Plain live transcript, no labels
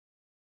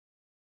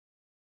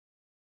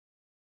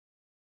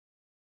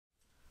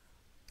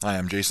Hi,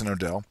 I'm Jason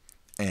Odell,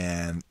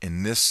 and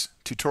in this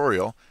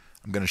tutorial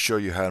I'm going to show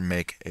you how to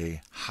make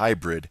a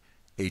hybrid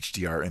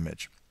HDR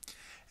image.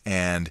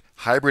 And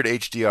hybrid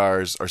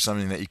HDRs are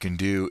something that you can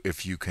do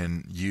if you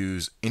can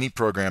use any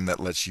program that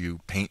lets you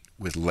paint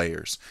with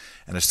layers.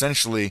 And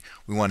essentially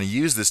we want to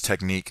use this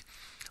technique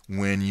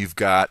when you've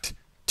got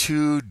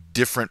two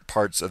different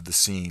parts of the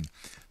scene.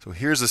 So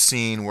here's a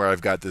scene where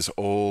I've got this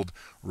old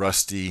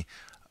rusty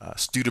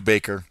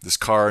Studebaker, this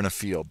car in a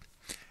field.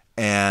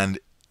 And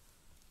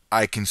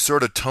I can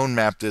sort of tone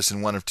map this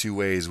in one of two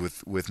ways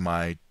with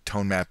my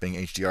tone mapping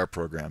HDR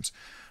programs.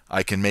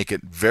 I can make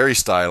it very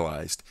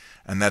stylized,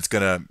 and that's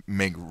going to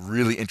make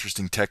really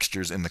interesting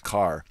textures in the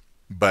car,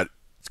 but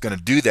it's going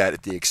to do that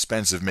at the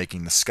expense of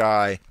making the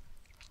sky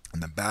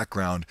and the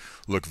background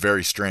look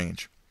very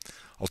strange.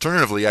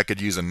 Alternatively, I could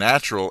use a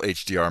natural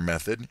HDR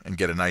method and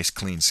get a nice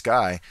clean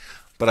sky,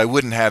 but I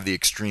wouldn't have the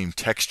extreme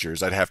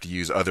textures. I'd have to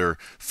use other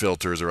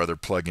filters or other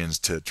plugins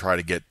to try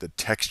to get the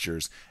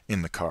textures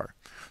in the car.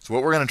 So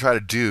what we're going to try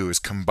to do is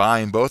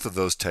combine both of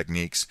those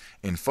techniques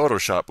in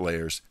Photoshop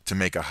layers to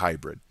make a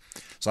hybrid.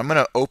 So I'm going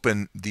to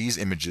open these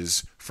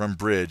images from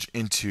Bridge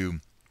into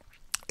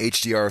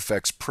HDR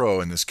Efex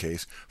Pro in this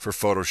case for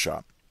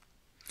Photoshop.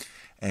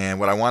 And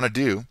what I want to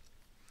do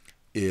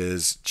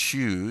is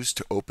choose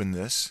to open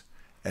this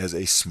as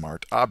a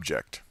smart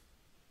object.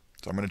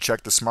 So I'm going to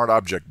check the smart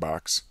object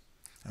box.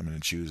 I'm going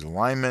to choose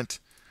alignment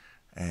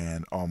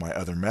and all my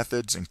other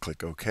methods and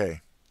click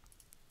OK.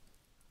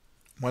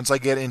 Once I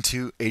get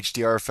into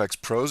HDR Efex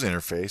Pro's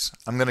interface,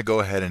 I'm going to go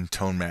ahead and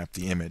tone map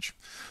the image.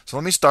 So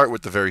let me start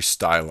with the very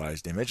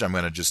stylized image. I'm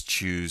going to just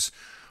choose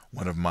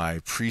one of my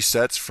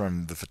presets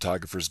from the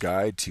Photographer's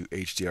Guide to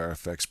HDR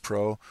Efex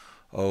Pro.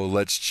 Oh,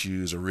 let's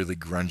choose a really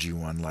grungy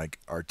one like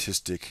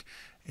Artistic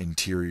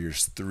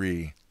Interiors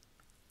 3.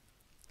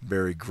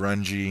 Very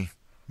grungy,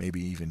 maybe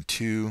even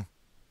 2.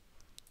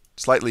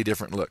 Slightly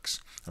different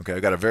looks. Okay,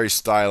 I've got a very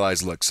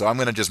stylized look. So I'm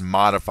going to just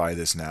modify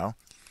this now.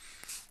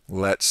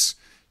 Let's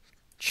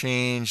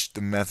change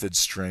the method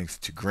strength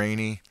to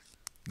grainy.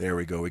 There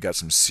we go. We got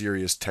some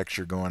serious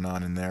texture going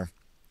on in there.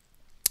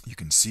 You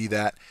can see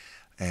that.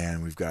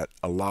 And we've got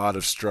a lot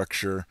of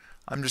structure.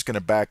 I'm just going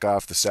to back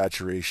off the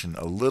saturation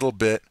a little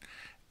bit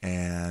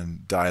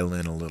and dial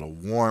in a little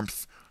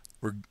warmth.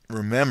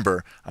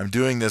 Remember, I'm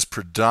doing this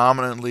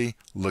predominantly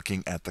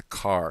looking at the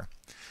car.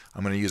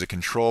 I'm going to use a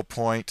control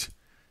point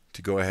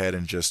to go ahead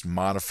and just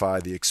modify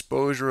the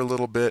exposure a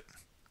little bit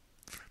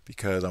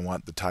because I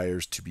want the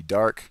tires to be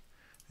dark.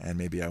 And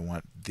maybe I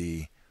want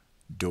the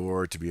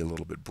door to be a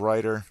little bit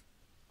brighter,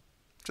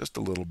 just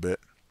a little bit.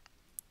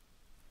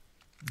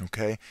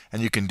 Okay,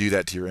 and you can do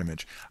that to your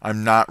image.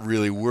 I'm not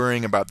really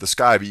worrying about the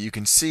sky, but you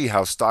can see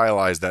how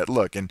stylized that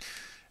look. And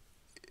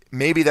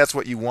maybe that's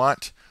what you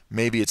want,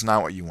 maybe it's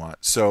not what you want.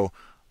 So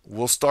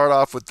we'll start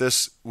off with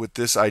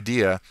this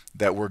idea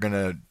that we're going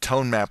to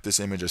tone map this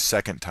image a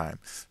second time.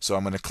 So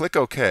I'm going to click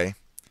OK.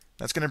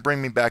 That's going to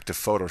bring me back to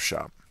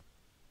Photoshop.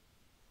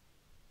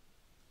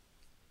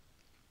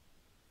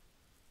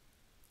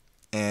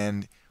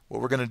 And what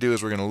we're going to do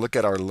is we're going to look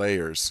at our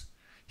layers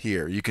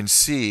here. You can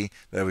see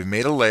that we've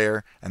made a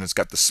layer and it's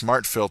got the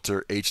Smart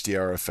Filter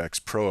HDR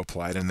Efex Pro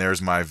applied, and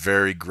there's my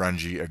very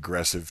grungy,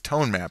 aggressive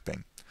tone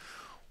mapping.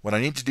 What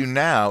I need to do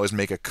now is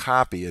make a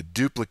copy, a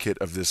duplicate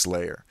of this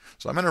layer.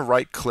 So I'm going to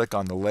right click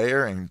on the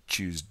layer and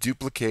choose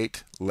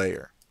Duplicate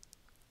Layer.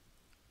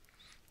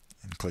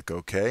 And click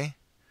OK.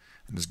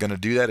 And it's going to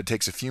do that. It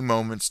takes a few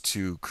moments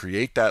to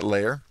create that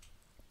layer.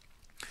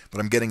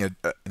 But I'm getting an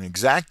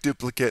exact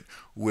duplicate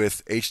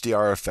with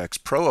HDR Efex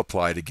Pro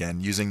applied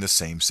again using the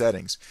same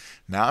settings.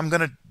 Now I'm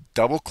going to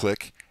double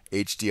click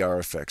HDR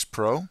Efex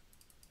Pro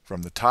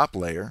from the top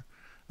layer,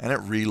 and it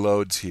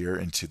reloads here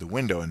into the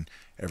window, and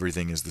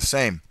everything is the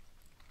same.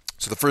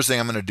 So the first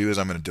thing I'm going to do is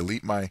I'm going to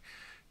delete my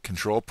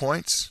control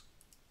points,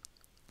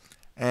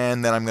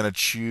 and then I'm going to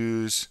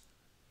choose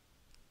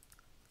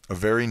a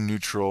very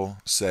neutral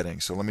setting.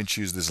 So let me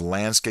choose this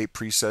landscape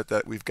preset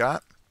that we've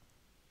got.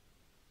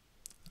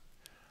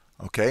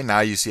 Okay, now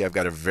you see I've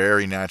got a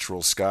very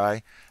natural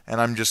sky, and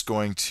I'm just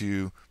going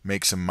to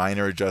make some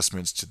minor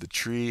adjustments to the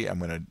tree. I'm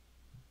going to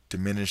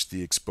diminish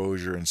the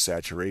exposure and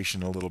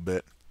saturation a little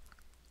bit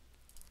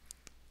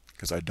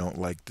because I don't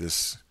like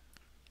this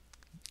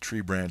tree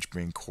branch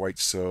being quite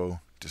so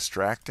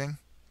distracting.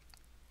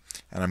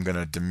 And I'm going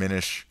to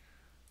diminish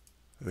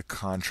the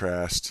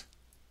contrast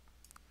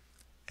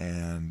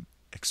and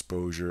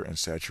exposure and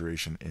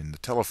saturation in the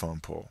telephone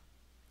pole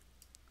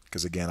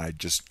because again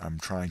I'm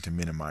trying to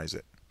minimize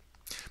it.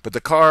 But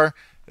the car,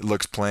 it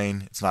looks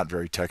plain. It's not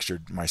very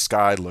textured. My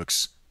sky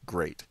looks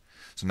great.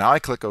 So now I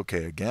click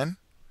OK again,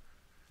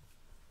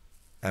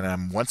 and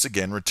I'm once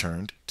again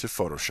returned to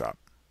Photoshop.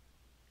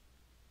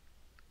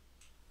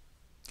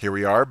 Here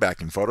we are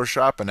back in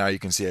Photoshop, and now you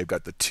can see I've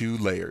got the two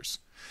layers.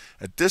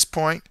 At this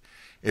point,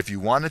 if you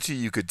wanted to,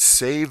 you could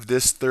save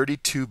this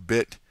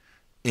 32-bit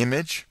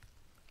image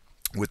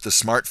with the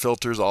smart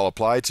filters all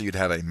applied, so you'd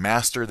have a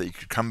master that you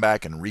could come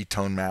back and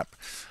retone map.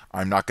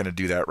 I'm not going to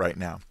do that right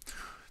now.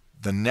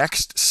 The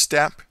next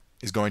step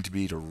is going to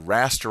be to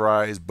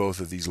rasterize both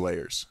of these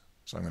layers.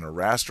 So I'm going to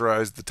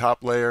rasterize the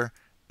top layer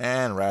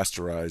and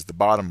rasterize the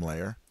bottom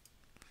layer.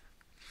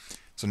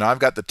 So now I've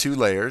got the two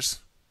layers.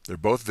 They're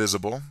both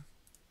visible.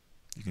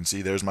 You can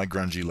see there's my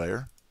grungy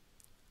layer.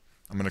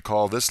 I'm going to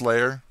call this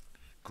layer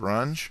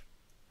grunge,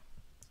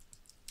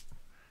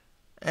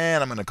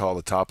 and I'm going to call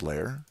the top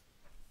layer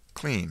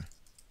clean,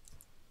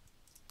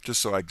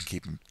 just so I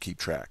can keep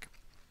track.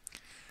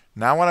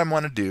 Now what I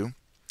want to do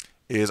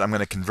is I'm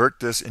going to convert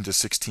this into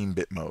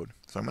 16-bit mode.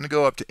 So I'm going to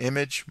go up to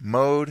Image,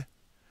 Mode,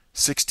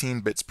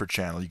 16 bits per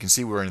channel. You can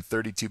see we're in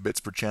 32 bits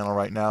per channel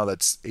right now.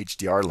 That's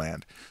HDR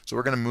land. So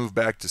we're going to move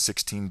back to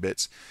 16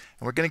 bits.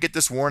 And we're going to get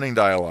this warning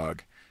dialog.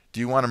 Do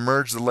you want to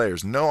merge the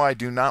layers? No, I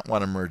do not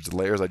want to merge the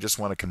layers. I just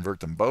want to convert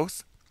them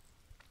both.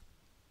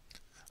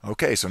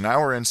 Okay, so now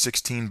we're in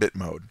 16-bit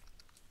mode.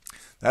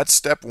 That's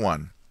step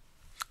one.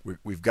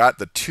 We've got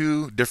the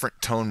two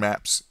different tone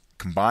maps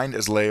combined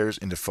as layers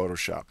into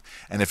Photoshop.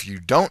 And if you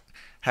don't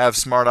have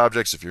smart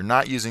objects, if you're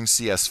not using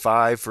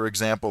CS5, for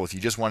example, if you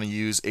just want to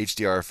use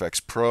HDR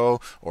Efex Pro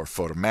or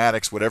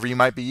Photomatix, whatever you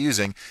might be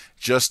using,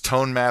 just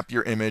tone map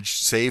your image,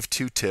 save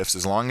two TIFFs.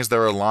 As long as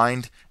they're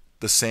aligned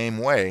the same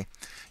way,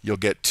 you'll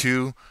get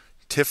two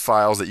TIFF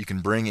files that you can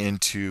bring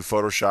into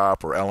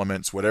Photoshop or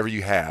Elements, whatever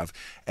you have,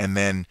 and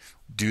then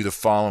do the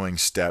following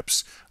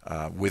steps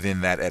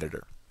within that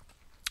editor.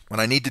 What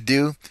I need to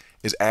do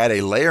is add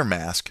a layer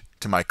mask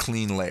to my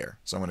clean layer.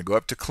 So I'm going to go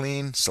up to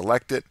Clean,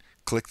 select it,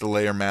 click the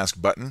Layer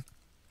Mask button,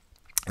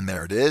 and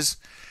there it is.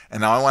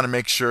 And now I want to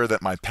make sure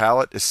that my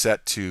palette is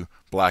set to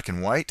black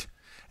and white,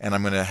 and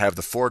I'm going to have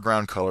the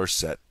foreground color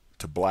set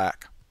to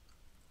black.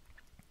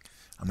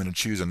 I'm going to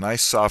choose a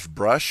nice soft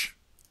brush,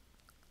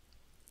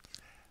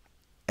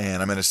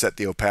 and I'm going to set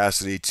the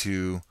opacity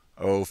to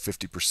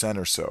 50%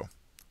 or so.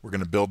 We're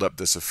going to build up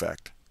this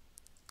effect.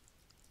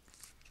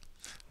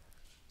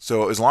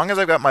 So as long as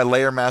I've got my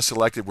layer mask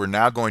selected, we're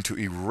now going to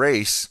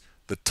erase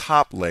the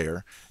top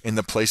layer in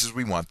the places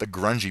we want the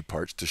grungy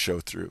parts to show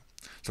through.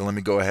 So let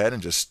me go ahead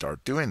and just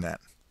start doing that.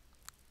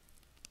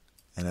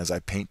 And as I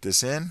paint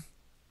this in,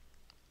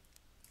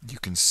 you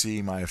can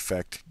see my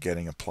effect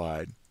getting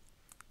applied.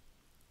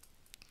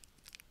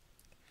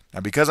 Now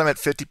because I'm at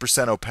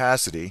 50%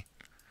 opacity,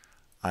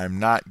 I'm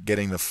not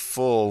getting the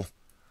full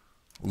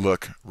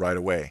look right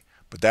away.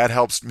 But that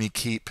helps me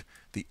keep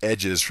the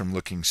edges from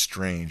looking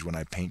strange when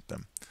I paint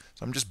them.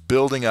 So I'm just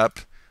building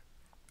up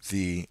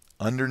the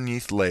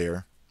underneath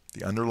layer,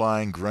 the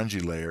underlying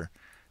grungy layer,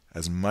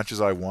 as much as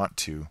I want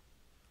to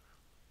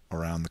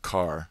around the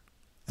car,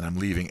 and I'm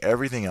leaving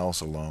everything else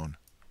alone.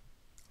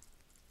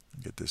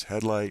 Get this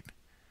headlight.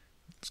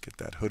 Let's get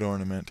that hood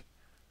ornament.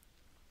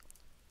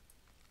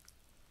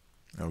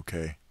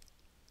 Okay.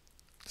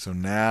 So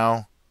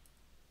now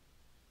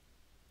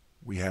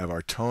we have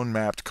our tone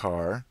mapped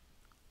car,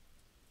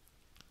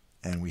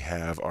 and we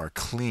have our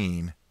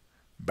clean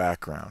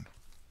background.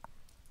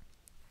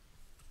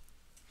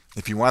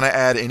 If you want to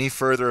add any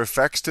further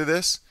effects to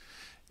this,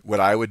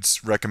 what I would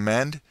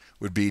recommend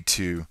would be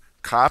to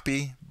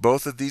copy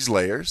both of these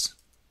layers,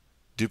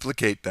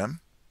 duplicate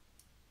them,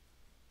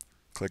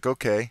 click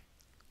OK,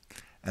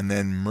 and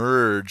then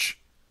merge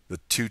the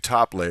two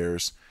top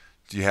layers.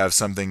 You have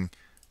something,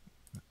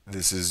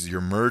 this is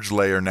your merge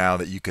layer now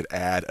that you could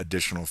add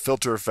additional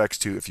filter effects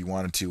to if you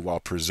wanted to, while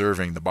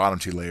preserving the bottom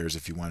two layers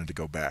if you wanted to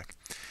go back.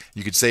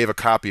 You could save a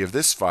copy of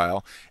this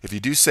file. If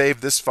you do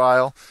save this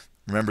file,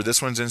 remember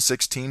this one's in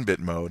 16-bit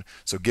mode,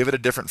 so give it a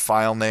different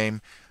file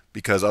name,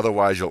 because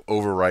otherwise you'll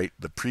overwrite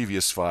the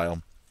previous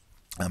file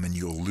and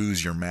you'll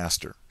lose your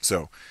master.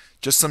 So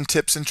just some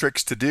tips and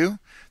tricks to do.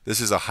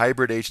 This is a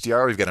hybrid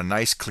HDR. We've got a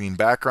nice clean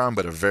background,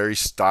 but a very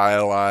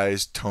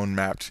stylized, tone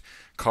mapped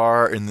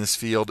car in this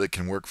field. It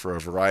can work for a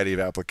variety of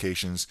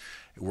applications.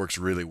 It works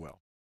really well.